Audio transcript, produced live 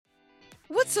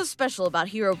What's so special about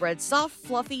Hero Bread's soft,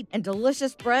 fluffy, and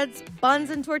delicious breads, buns,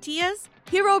 and tortillas?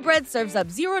 Hero Bread serves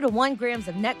up 0 to 1 grams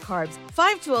of net carbs,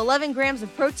 5 to 11 grams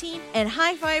of protein, and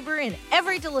high fiber in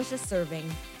every delicious serving.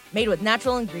 Made with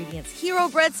natural ingredients, Hero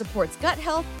Bread supports gut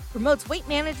health, promotes weight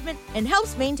management, and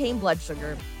helps maintain blood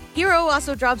sugar. Hero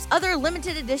also drops other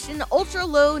limited edition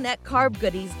ultra-low net carb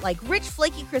goodies like rich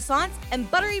flaky croissants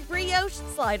and buttery brioche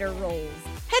slider rolls.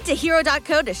 Head to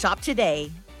hero.co to shop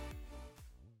today.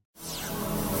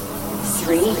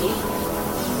 3, 2,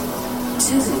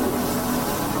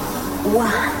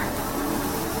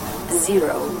 1, 0.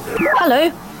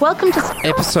 Hello, welcome to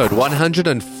Episode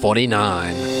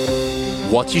 149.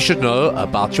 What you should know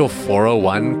about your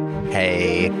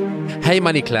 401k. Hey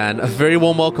Money Clan, a very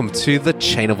warm welcome to the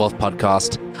Chain of Wealth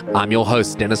podcast. I'm your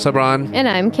host, Dennis O'Brien. And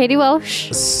I'm Katie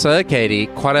Welsh. So Katie,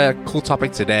 quite a cool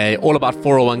topic today, all about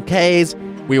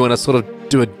 401ks. We want to sort of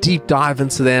do a deep dive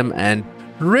into them and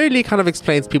really kind of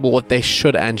explain to people what they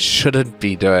should and shouldn't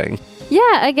be doing.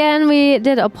 Yeah, again, we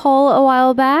did a poll a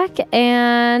while back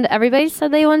and everybody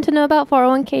said they wanted to know about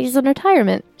 401ks and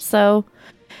retirement. So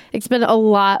it's been a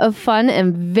lot of fun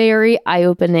and very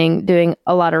eye-opening doing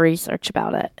a lot of research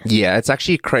about it. Yeah, it's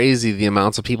actually crazy the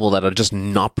amounts of people that are just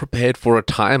not prepared for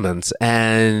retirement.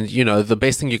 And, you know, the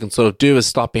best thing you can sort of do is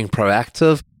start being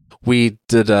proactive. We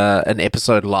did an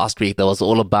episode last week that was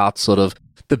all about sort of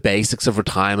the basics of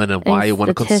retirement and why you want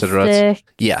to consider it.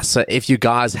 Yeah, so if you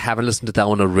guys haven't listened to that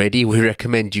one already, we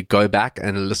recommend you go back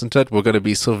and listen to it. We're going to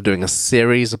be sort of doing a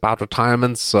series about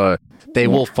retirement, so they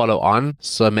will follow on.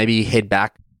 So maybe head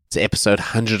back to episode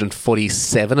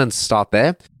 147 and start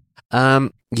there.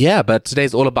 Yeah, but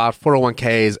today's all about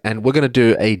 401ks, and we're going to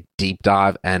do a deep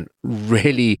dive and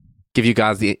really give you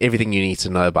guys everything you need to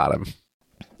know about them.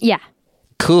 Yeah.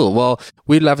 Cool. Well,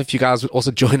 we'd love if you guys would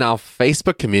also join our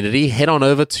Facebook community. Head on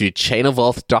over to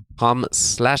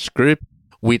chainofwealth.com/group.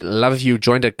 We'd love if you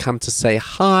joined it, come to say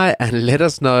hi and let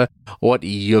us know what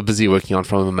you're busy working on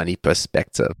from a money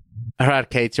perspective. All right,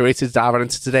 Kate, you're ready to dive right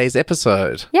into today's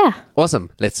episode? Yeah. Awesome.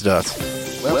 Let's do it.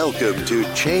 Welcome to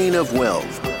Chain of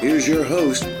Wealth. Here's your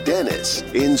host, Dennis,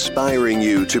 inspiring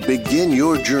you to begin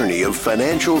your journey of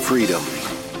financial freedom.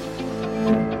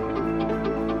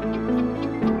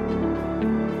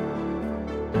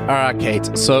 All right, Kate.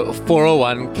 So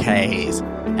 401ks.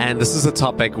 And this is a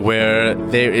topic where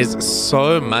there is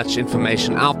so much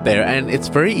information out there, and it's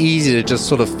very easy to just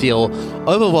sort of feel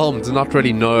overwhelmed and not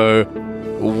really know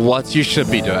what you should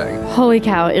be doing. Holy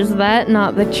cow, is that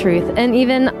not the truth? And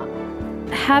even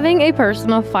having a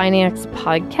personal finance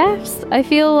podcast, I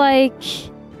feel like,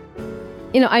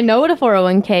 you know, I know what a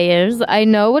 401k is. I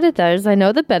know what it does. I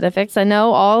know the benefits. I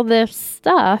know all this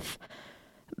stuff.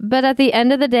 But at the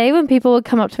end of the day, when people would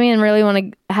come up to me and really want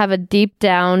to have a deep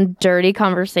down, dirty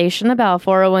conversation about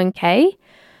 401k,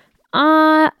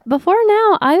 before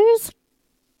now, I was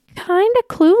kind of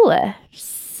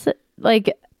clueless.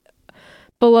 Like,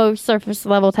 below surface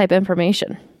level type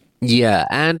information. Yeah,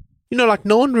 and you know, like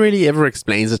no one really ever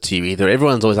explains it to you either.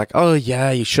 Everyone's always like, oh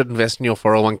yeah, you should invest in your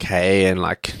 401k and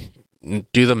like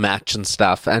do the match and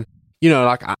stuff. And you know,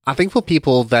 like I think for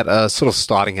people that are sort of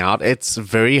starting out, it's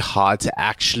very hard to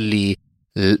actually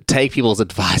take people's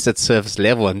advice at surface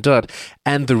level and do it.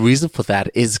 And the reason for that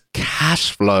is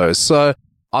cash flow. So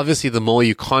obviously the more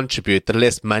you contribute, the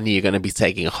less money you're going to be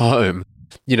taking home.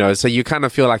 You know, so you kind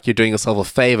of feel like you're doing yourself a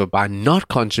favor by not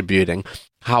contributing.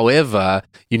 However,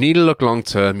 you need to look long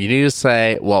term. You need to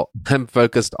say, well, I'm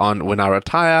focused on when I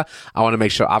retire. I want to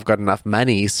make sure I've got enough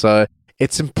money. So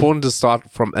it's important to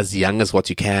start from as young as what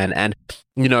you can. And,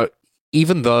 you know,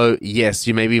 even though, yes,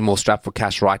 you may be more strapped for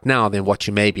cash right now than what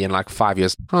you may be in like 5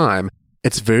 years' time,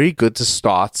 it's very good to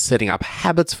start setting up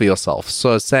habits for yourself.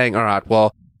 So saying, all right,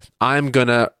 well, I'm going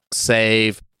to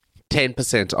save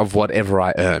 10% of whatever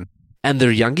I earn. And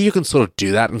the younger you can sort of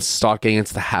do that and start getting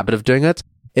into the habit of doing it,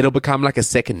 it'll become like a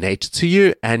second nature to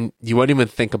you, and you won't even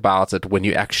think about it when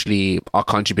you actually are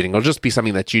contributing. It'll just be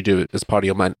something that you do as part of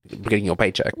your money, getting your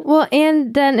paycheck. Well,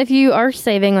 and then if you are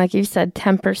saving, like you said,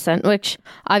 10%, which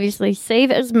obviously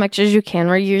save as much as you can.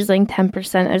 We're using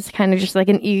 10% as kind of just like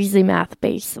an easy math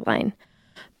baseline.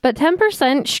 But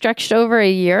 10% stretched over a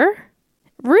year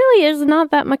really is not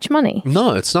that much money.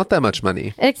 No, it's not that much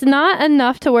money. It's not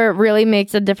enough to where it really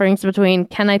makes a difference between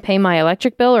can I pay my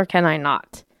electric bill or can I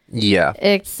not? Yeah.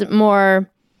 It's more,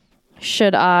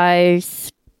 should I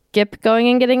skip going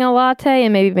and getting a latte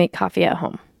and maybe make coffee at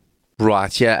home?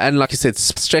 Right, yeah. And like you said,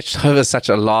 stretched over such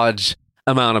a large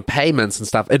amount of payments and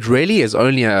stuff, it really is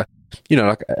only a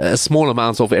small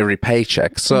amount of every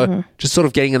paycheck. So just sort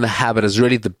of getting in the habit is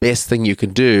really the best thing you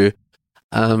can do.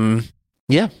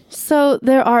 Yeah. So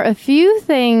there are a few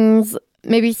things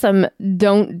maybe some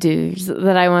don't do's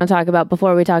that I want to talk about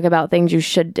before we talk about things you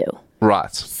should do.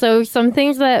 Right. So some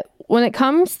things that when it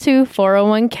comes to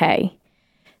 401k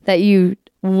that you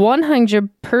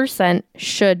 100%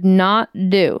 should not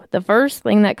do. The first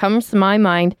thing that comes to my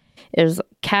mind is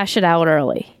cash it out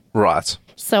early. Right.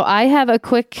 So I have a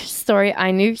quick story.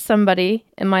 I knew somebody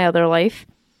in my other life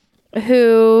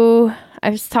who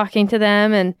I was talking to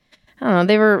them, and I don't know,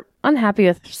 they were unhappy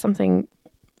with something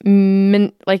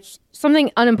like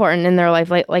something unimportant in their life.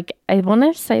 Like I want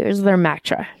to say it was their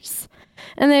mattress.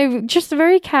 And they just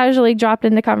very casually dropped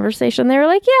into conversation. They were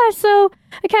like, yeah, so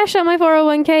I cashed out my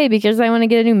 401k because I want to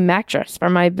get a new mattress for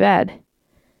my bed.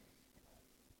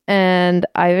 And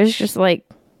I was just like,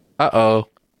 uh-oh.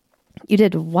 You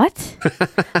did what?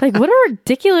 Like, what a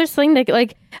ridiculous thing.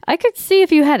 Like, I could see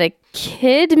if you had a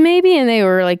kid maybe and they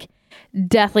were like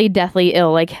deathly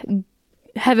ill. Like,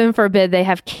 heaven forbid they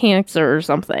have cancer or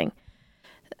something.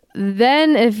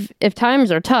 Then if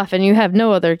times are tough and you have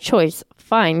no other choice,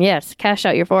 fine, yes, cash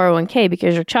out your 401k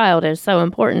because your child is so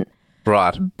important.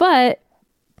 Right. But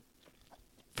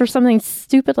for something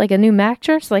stupid like a new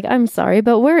mattress, like, I'm sorry,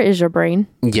 but where is your brain?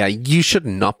 Yeah, you should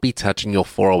not be touching your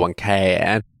 401k.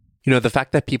 And, you know, the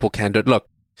fact that people can do it, look,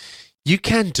 you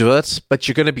can do it, but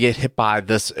you're going to be hit by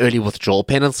this early withdrawal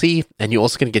penalty, and you're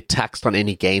also going to get taxed on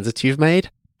any gains that you've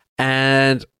made.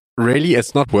 And really,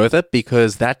 it's not worth it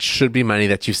because that should be money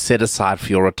that you set aside for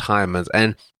your retirement.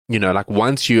 And, you know, like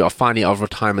once you are finally of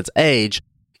retirement age,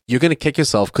 you're going to kick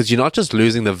yourself because you're not just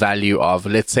losing the value of,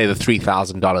 let's say, the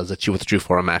 $3,000 that you withdrew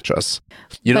for a mattress.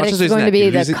 You're but not it's just losing going that. to be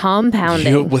You're the losing, compounding.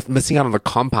 You're missing out on the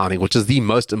compounding, which is the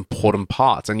most important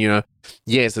part. And, you know,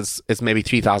 yes, it's maybe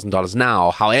 $3,000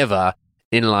 now. However,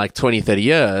 in like 20, 30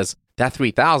 years, that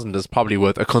 $3,000 is probably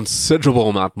worth a considerable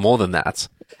amount more than that.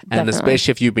 And Definitely.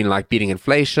 especially if you've been like beating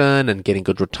inflation and getting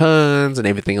good returns and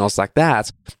everything else like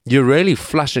that, you're really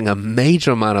flushing a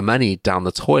major amount of money down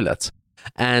the toilet.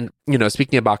 And, you know,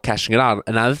 speaking about cashing it out,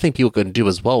 another thing people can do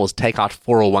as well is take out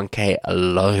 401k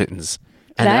loans.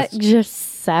 And that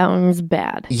just sounds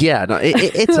bad. yeah, no,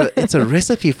 it's a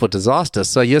recipe for disaster.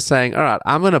 So you're saying, all right,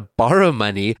 I'm going to borrow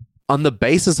money on the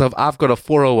basis of I've got a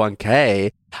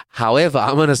 401k. However,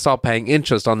 I'm going to start paying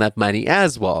interest on that money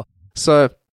as well. So,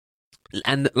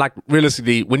 and like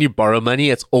realistically, when you borrow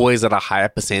money, it's always at a higher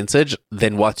percentage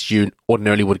than what you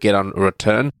ordinarily would get on a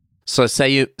return. So say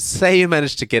you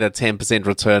manage to get a 10%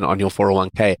 return on your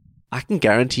 401k, I can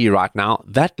guarantee you right now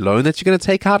that loan that you're going to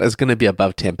take out is going to be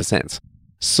above 10%.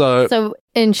 So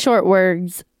in short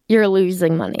words, you're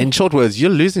losing money. in short words, you're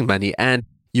losing money, and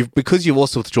because you've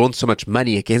also withdrawn so much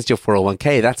money against your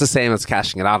 401k, that's the same as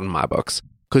cashing it out in my books.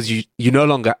 Because you no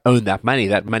longer own that money.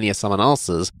 That money is someone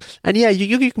else's. And yeah,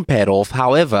 you can pay it off.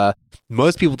 However,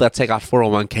 most people that take out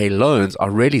 401k loans are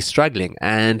really struggling,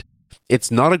 and it's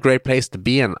not a great place to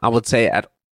be in. I would say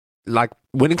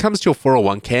when it comes to your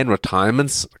 401k and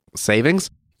retirement savings,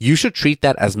 you should treat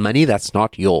that as money that's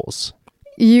not yours.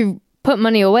 You put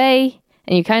money away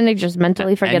and you kind of just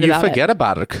mentally forget about it. And you forget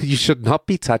about it because you should not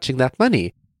be touching that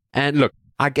money. And look,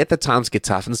 I get that times get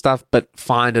tough and stuff, but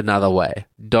find another way.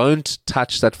 Don't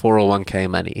touch that 401k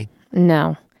money.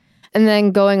 No. And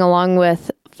then going along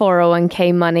with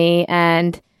 401k money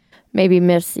and maybe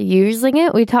misusing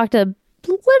it, we talked a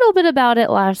little bit about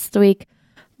it last week,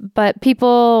 but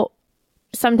people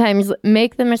sometimes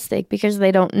make the mistake because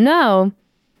they don't know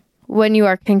when you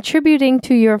are contributing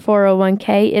to your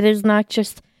 401k, it is not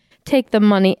just take the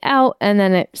money out and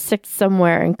then it sits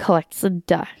somewhere and collects the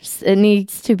dust. It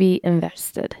needs to be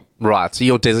invested. Right, so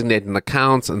you'll designate an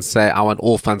account and say, I want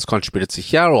all funds contributed to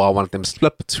here, or I want them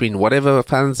split between whatever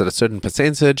funds at a certain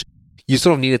percentage. You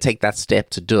sort of need to take that step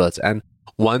to do it. And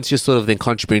once you're sort of then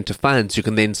contributing to funds, you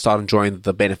can then start enjoying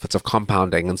the benefits of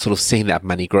compounding and sort of seeing that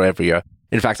money grow every year.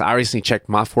 In fact, I recently checked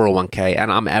my 401k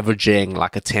and I'm averaging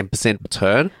like a 10%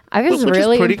 return. I was which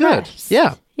really is pretty impressed. good.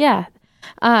 Yeah.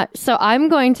 Yeah. So I'm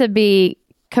going to be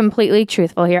completely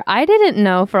truthful here. I didn't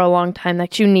know for a long time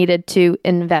that you needed to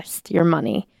invest your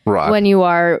money when you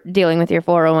are dealing with your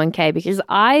 401k, because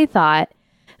I thought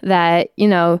that, you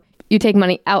know, you take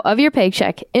money out of your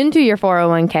paycheck into your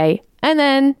 401k and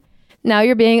then now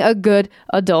you're being a good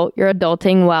adult. You're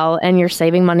adulting well and you're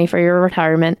saving money for your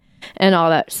retirement and all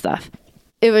that stuff.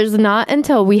 It was not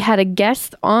until we had a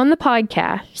guest on the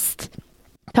podcast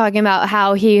talking about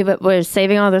how he was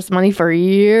saving all this money for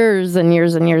years and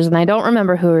years and years. And I don't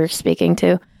remember who we were speaking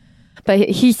to, but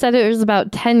he said it was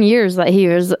about 10 years that he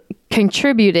was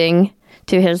contributing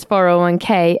to his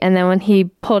 401k. And then when he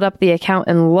pulled up the account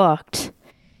and looked,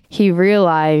 he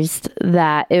realized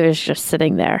that it was just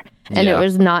sitting there and it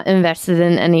was not invested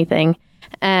in anything.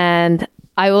 And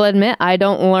I will admit I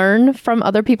don't learn from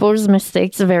other people's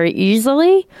mistakes very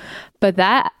easily, but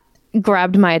that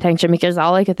grabbed my attention because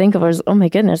all I could think of was, oh my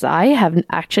goodness, I have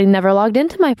actually never logged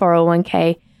into my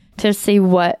 401k to see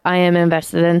what I am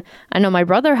invested in. I know my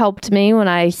brother helped me when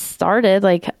I started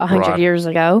like 100 years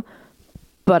ago,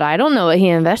 but I don't know what he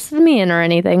invested me in or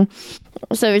anything.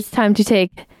 So it's time to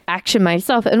take action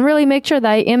myself and really make sure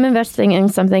that I am investing in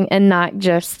something and not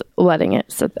just letting it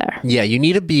sit there. Yeah, you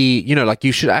need to be, like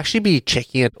you should actually be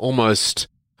checking it almost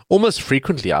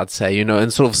frequently, I'd say,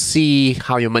 and sort of see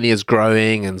how your money is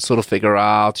growing and sort of figure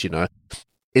out,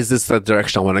 is this the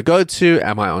direction I want to go to?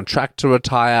 Am I on track to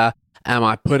retire? Am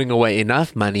I putting away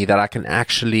enough money that I can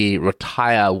actually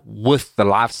retire with the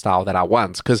lifestyle that I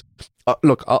want? Because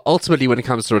look, ultimately, when it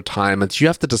comes to retirement, you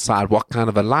have to decide what kind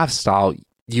of a lifestyle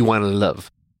you want to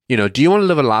live. Do you want to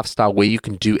live a lifestyle where you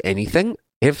can do anything?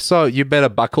 If so, you better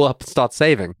buckle up and start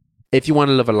saving. If you want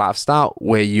to live a lifestyle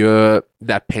where you're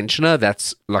that pensioner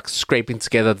that's like scraping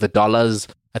together the dollars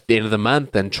at the end of the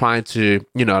month and trying to,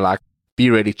 like be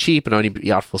really cheap and only be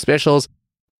out for specials,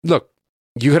 look,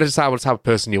 you got to decide what type of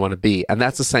person you want to be. And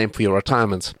that's the same for your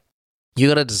retirement. You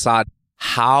got to decide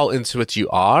how into it you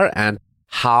are and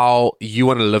how you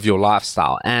want to live your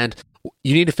lifestyle. And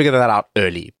you need to figure that out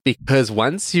early, because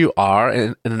once you are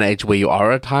in an age where you are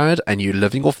retired and you're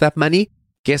living off that money,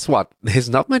 guess what? There's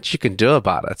not much you can do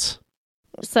about it.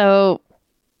 So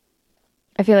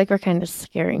I feel like we're kind of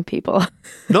scaring people.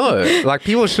 No, like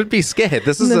people should be scared.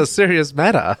 This is a serious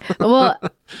matter. Well,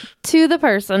 to the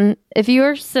person, if you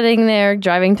are sitting there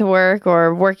driving to work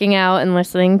or working out and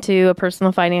listening to a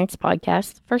personal finance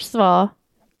podcast, first of all,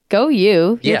 go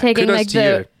you. You're taking like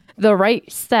the right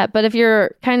step. But if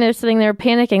you're kind of sitting there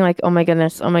panicking, like, oh my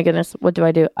goodness, what do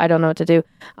I do? I don't know what to do.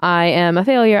 I am a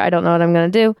failure. I don't know what I'm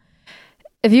going to do.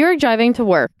 If you're driving to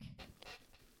work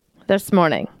this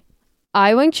morning,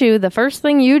 I want you, the first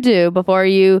thing you do before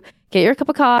you get your cup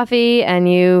of coffee and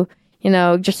you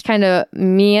just kind of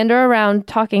meander around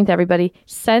talking to everybody,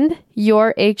 send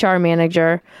your HR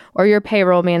manager or your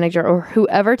payroll manager or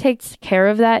whoever takes care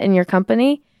of that in your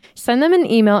company, send them an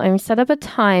email and set up a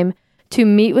time to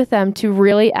meet with them to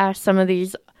really ask some of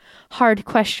these hard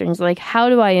questions, like how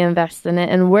do I invest in it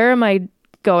and where am I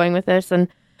going with this, and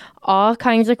all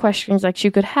kinds of questions that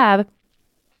you could have,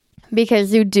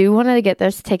 because you do want to get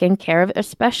this taken care of,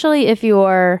 especially if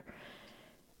you're,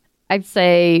 I'd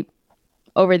say,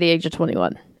 over the age of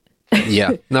 21.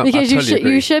 Yeah, no, because I totally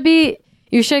agree.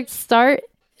 you should start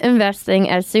investing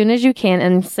as soon as you can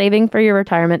and saving for your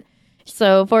retirement.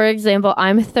 So, for example,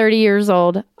 I'm 30 years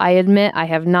old. I admit I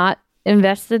have not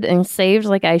invested and saved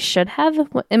like I should have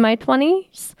in my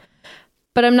 20s,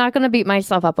 but I'm not going to beat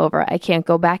myself up over it. I can't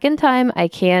go back in time. I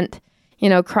can't,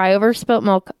 cry over spilt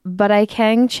milk, but I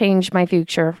can change my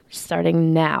future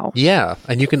starting now. Yeah,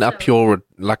 and you can up your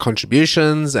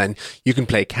contributions and you can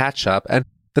play catch up. And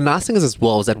the nice thing is as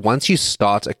well is that once you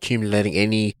start accumulating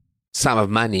any sum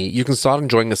of money, you can start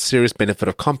enjoying a serious benefit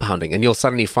of compounding, and you'll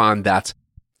suddenly find that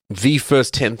the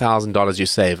first $10,000 you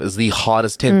save is the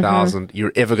hardest $10,000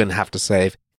 you're ever going to have to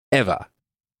save ever.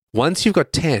 Once you've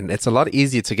got 10, it's a lot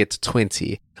easier to get to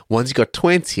 20. Once you've got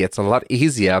 20, it's a lot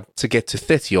easier to get to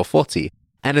 30 or 40.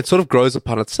 And it sort of grows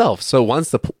upon itself. So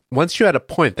once you're at a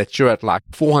point that you're at like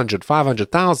 400,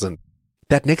 500,000,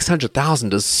 that next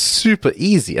 100,000 is super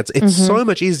easy. It's so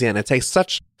much easier, and it takes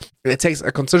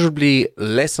a considerably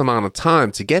less amount of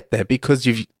time to get there because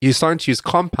you're starting to use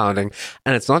compounding,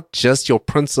 and it's not just your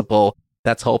principal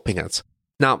that's helping it.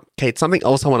 Now, Kate, something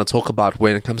else I want to talk about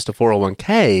when it comes to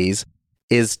 401ks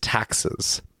is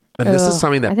taxes. And this is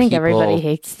something that I think everybody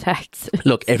hates taxes.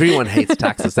 Look, everyone hates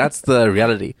taxes. That's the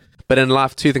reality. But in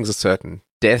life, two things are certain: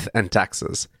 death and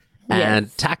taxes.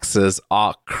 And taxes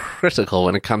are critical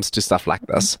when it comes to stuff like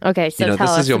this. Okay, so tell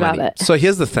us about it. So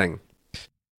here's the thing.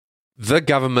 The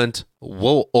government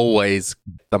will always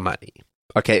get the money.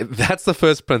 Okay, that's the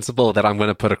first principle that I'm going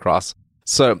to put across.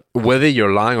 So whether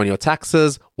you're lying on your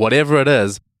taxes, whatever it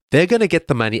is, they're going to get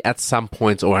the money at some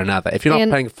point or another. If you're not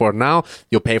paying for it now,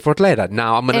 you'll pay for it later.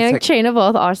 Now, I'm going to take... Chain of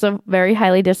Wealth also very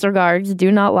highly disregards,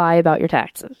 do not lie about your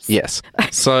taxes. Yes.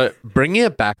 So bringing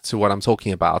it back to what I'm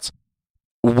talking about,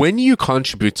 when you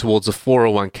contribute towards a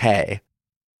 401k,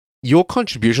 your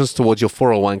contributions towards your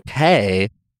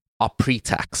 401k are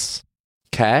pre-tax.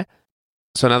 Okay?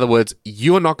 So in other words,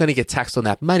 you're not going to get taxed on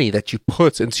that money that you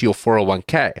put into your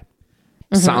 401k.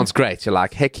 Sounds great. You're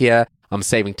like, heck yeah, I'm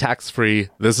saving tax-free.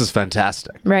 This is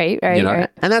fantastic. Right. And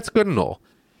that's good and all.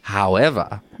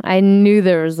 However, I knew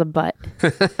there was a but.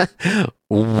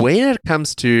 When it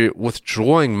comes to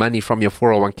withdrawing money from your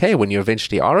 401k when you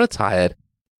eventually are retired,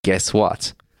 guess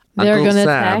what? They're going to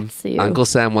tax you. Uncle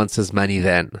Sam wants his money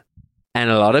then. And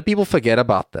a lot of people forget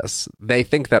about this. They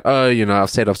think that, oh, I've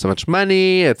saved up so much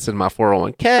money, it's in my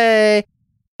 401k.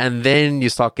 And then you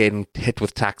start getting hit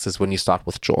with taxes when you start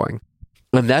withdrawing.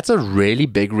 And that's a really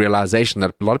big realization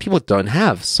that a lot of people don't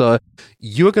have. So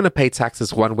you're going to pay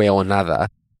taxes one way or another.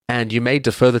 And you may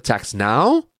defer the tax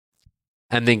now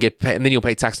and then and then you'll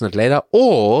pay tax on it later.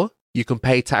 Or you can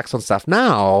pay tax on stuff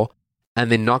now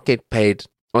and then not get paid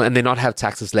and then not have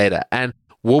taxes later. And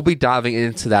we'll be diving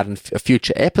into that in a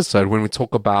future episode when we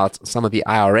talk about some of the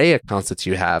IRA accounts that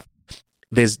you have.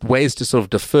 There's ways to sort of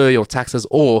defer your taxes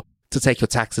or to take your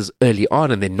taxes early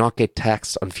on and then not get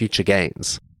taxed on future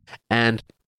gains. And,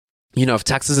 if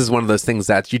taxes is one of those things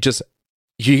that you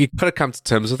got to come to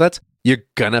terms with it. You're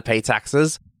going to pay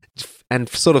taxes and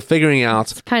sort of figuring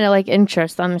out. It's kind of like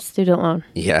interest on a student loan.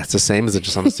 Yeah, it's the same as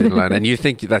just on a student loan. And you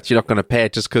think that you're not going to pay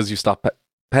it just because you stop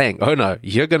paying. Oh, no,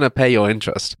 you're going to pay your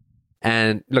interest.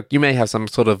 And look, you may have some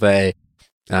sort of a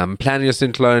plan your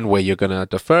student loan where you're going to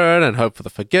defer it and hope for the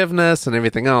forgiveness and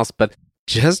everything else. But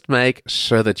just make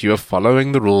sure that you are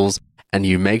following the rules and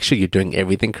you make sure you're doing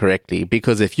everything correctly.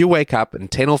 Because if you wake up in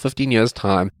 10 or 15 years'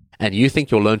 time and you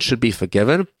think your loan should be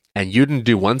forgiven and you didn't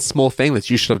do one small thing that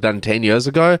you should have done 10 years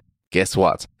ago, guess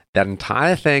what? That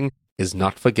entire thing is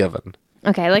not forgiven.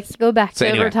 Okay, let's go back to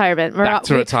retirement. Back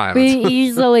to retirement. We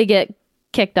easily get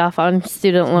kicked off on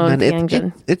student loan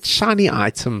tangent. It's shiny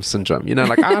item syndrome.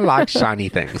 I like shiny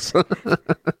things.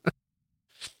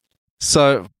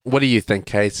 So what do you think,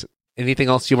 Kate? Anything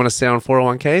else you want to say on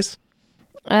 401ks?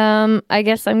 I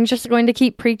guess I'm just going to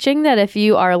keep preaching that if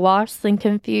you are lost and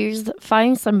confused,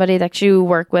 find somebody that you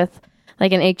work with,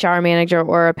 like an HR manager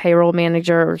or a payroll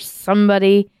manager or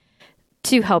somebody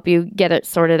to help you get it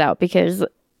sorted out. Because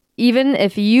even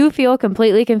if you feel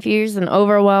completely confused and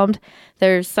overwhelmed,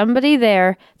 there's somebody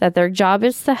there that their job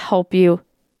is to help you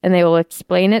and they will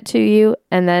explain it to you,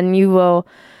 and then you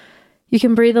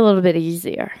can breathe a little bit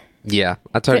easier. Yeah,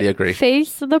 I totally agree.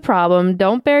 Face the problem.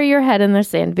 Don't bury your head in the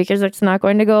sand because it's not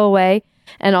going to go away.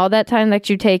 And all that time that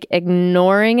you take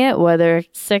ignoring it, whether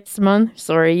it's 6 months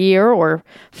or a year or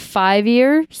 5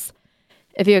 years,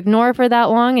 if you ignore it for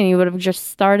that long and you would have just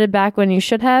started back when you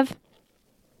should have,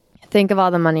 think of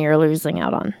all the money you're losing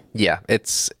out on. Yeah,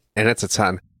 it's a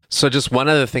ton. So just one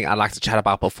other thing I'd like to chat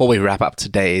about before we wrap up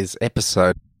today's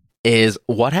episode is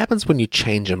what happens when you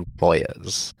change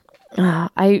employers?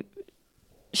 I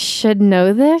should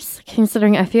know this,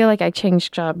 considering I feel like I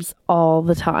change jobs all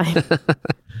the time.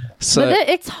 But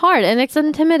it's hard and it's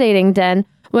intimidating, Den,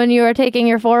 when you are taking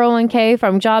your 401k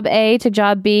from job A to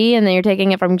job B, and then you're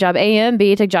taking it from job A and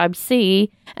B to job C,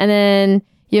 and then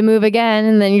you move again,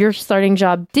 and then you're starting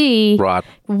job D. Right.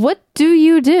 What do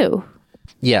you do?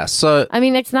 Yeah, so... I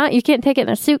mean, it's not... You can't take it in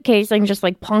a suitcase and just,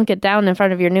 plunk it down in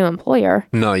front of your new employer.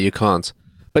 No, you can't.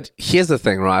 But here's the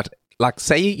thing, right?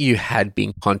 Say you had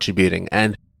been contributing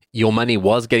and your money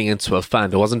was getting into a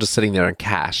fund. It wasn't just sitting there in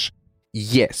cash.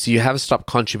 Yes, you have stopped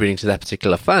contributing to that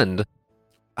particular fund.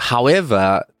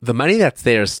 However, the money that's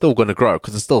there is still going to grow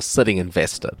because it's still sitting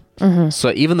invested. Mm-hmm.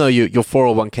 So even though your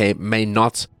 401k may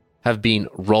not have been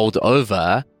rolled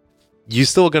over, you're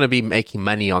still going to be making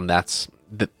money on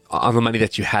on the money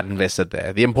that you had invested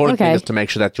there. The important thing is to make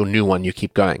sure that your new one, you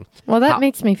keep going. Well, that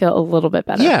makes me feel a little bit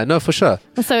better. Yeah, no, for sure.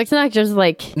 So it's not just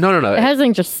No. It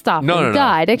hasn't just stopped and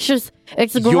died. It's just,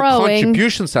 it's growing. Your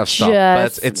contributions have stopped,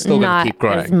 but it's still going to keep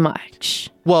growing. Not as much.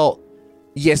 Well,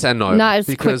 yes and no. Not as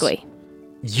quickly.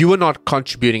 You are not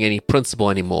contributing any principal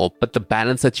anymore, but the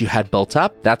balance that you had built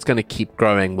up, that's going to keep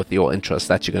growing with your interest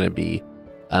that you're going to be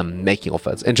making off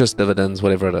it. Interest, dividends,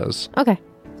 whatever it is. Okay.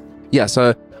 Yeah,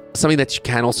 so something that you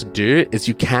can also do is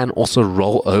you can also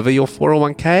roll over your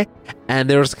 401k, and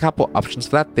there's a couple options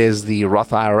for that. There's the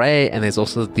Roth IRA, and there's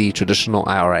also the traditional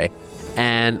IRA.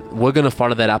 And we're going to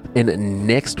follow that up in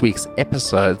next week's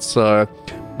episode. So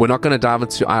we're not going to dive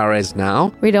into IRAs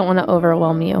now. We don't want to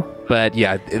overwhelm you. But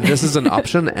yeah, this is an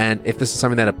option. And if this is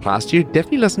something that applies to you,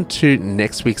 definitely listen to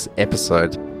next week's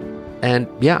episode. And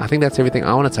yeah, I think that's everything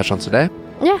I want to touch on today.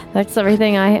 Yeah, that's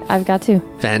everything I've got too.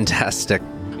 Fantastic.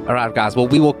 All right, guys. Well,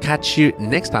 we will catch you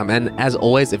next time. And as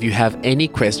always, if you have any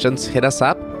questions, hit us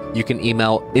up. You can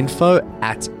email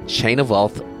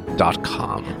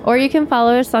info@chainofwealth.com. Or you can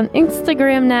follow us on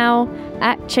Instagram now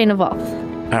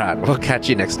 @chainofwealth. All right. We'll catch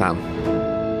you next time.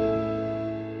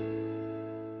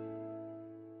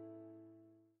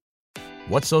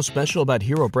 What's so special about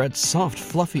Hero Bread's soft,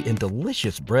 fluffy, and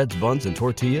delicious breads, buns, and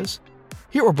tortillas?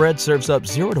 Hero Bread serves up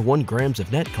 0 to 1 grams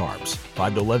of net carbs,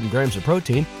 5 to 11 grams of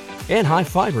protein, and high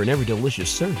fiber in every delicious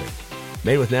serving.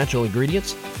 Made with natural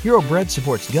ingredients, Hero Bread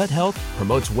supports gut health,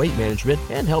 promotes weight management,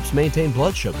 and helps maintain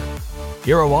blood sugar.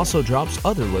 Hero also drops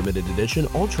other limited edition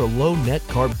ultra-low net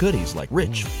carb goodies like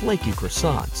rich, flaky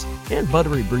croissants and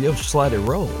buttery brioche slider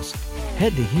rolls.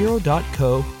 Head to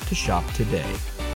hero.co to shop today.